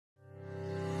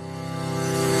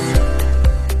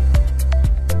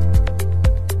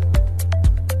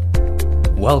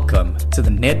to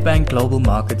the Nedbank Global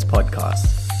Markets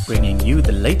podcast, bringing you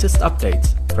the latest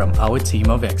updates from our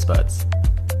team of experts.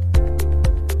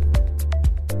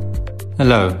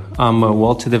 Hello, I'm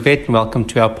Walter the Vet, and welcome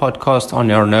to our podcast on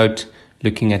our note,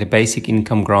 looking at a basic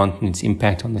income grant and its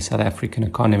impact on the South African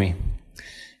economy.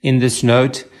 In this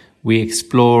note, we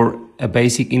explore a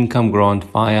basic income grant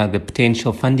via the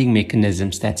potential funding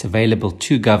mechanisms that's available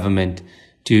to government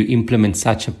to implement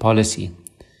such a policy.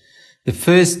 The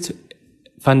first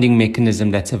funding mechanism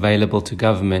that's available to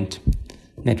government,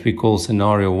 that we call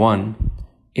scenario 1,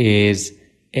 is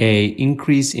a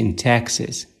increase in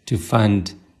taxes to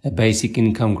fund a basic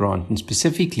income grant, and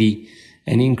specifically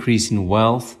an increase in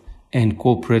wealth and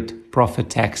corporate profit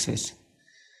taxes.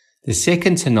 The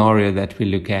second scenario that we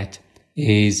look at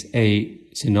is a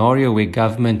scenario where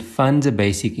government funds a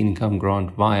basic income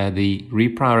grant via the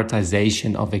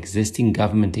reprioritization of existing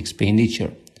government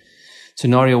expenditure.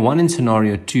 Scenario 1 and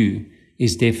scenario 2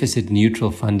 is deficit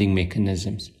neutral funding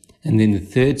mechanisms. And then the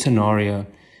third scenario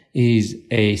is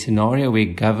a scenario where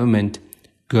government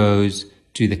goes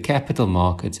to the capital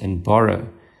markets and borrow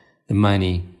the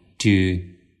money to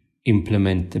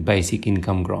implement the basic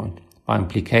income grant. By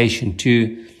implication,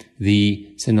 too,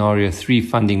 the scenario 3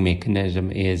 funding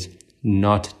mechanism is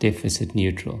not deficit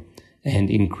neutral and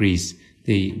increase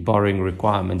the borrowing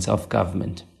requirements of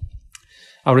government.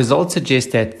 Our results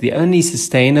suggest that the only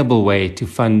sustainable way to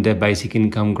fund a basic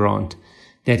income grant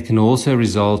that can also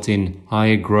result in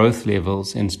higher growth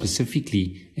levels and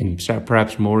specifically, and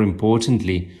perhaps more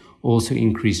importantly, also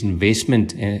increase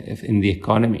investment in the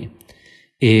economy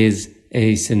is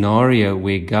a scenario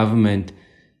where government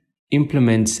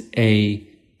implements a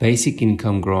basic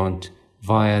income grant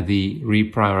via the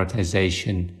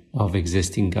reprioritization of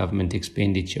existing government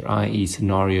expenditure, i.e.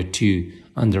 scenario 2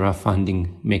 under our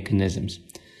funding mechanisms.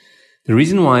 The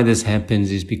reason why this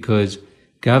happens is because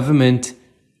government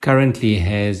currently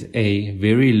has a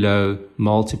very low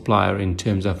multiplier in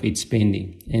terms of its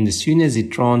spending. And as soon as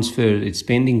it transfers its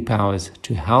spending powers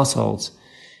to households,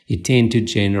 it tends to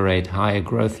generate higher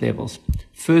growth levels.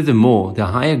 Furthermore, the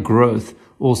higher growth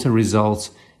also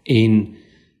results in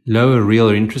lower real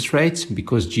interest rates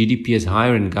because GDP is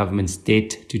higher and government's debt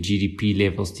to GDP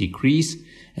levels decrease.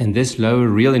 And this lower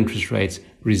real interest rates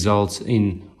results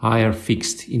in higher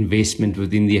fixed investment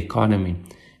within the economy.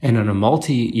 And on a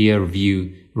multi-year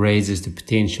view, raises the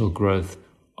potential growth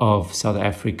of South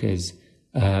Africa's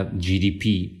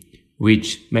GDP,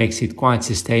 which makes it quite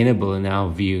sustainable in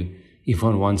our view if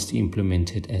one wants to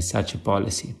implement it as such a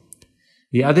policy.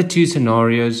 The other two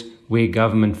scenarios where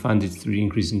government funds it through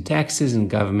increase in taxes and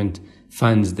government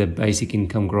funds the basic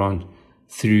income grant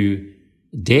through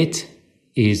debt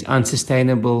is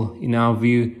unsustainable in our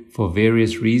view for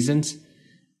various reasons,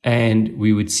 and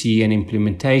we would see an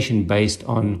implementation based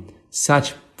on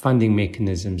such funding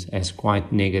mechanisms as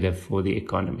quite negative for the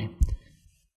economy.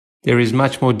 There is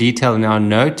much more detail in our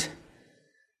note.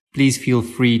 Please feel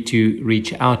free to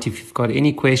reach out if you've got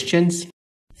any questions.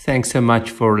 Thanks so much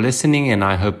for listening, and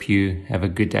I hope you have a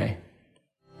good day.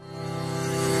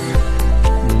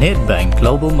 Nedbank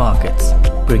Global Markets,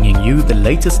 bringing you the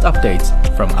latest updates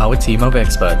from our team of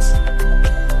experts.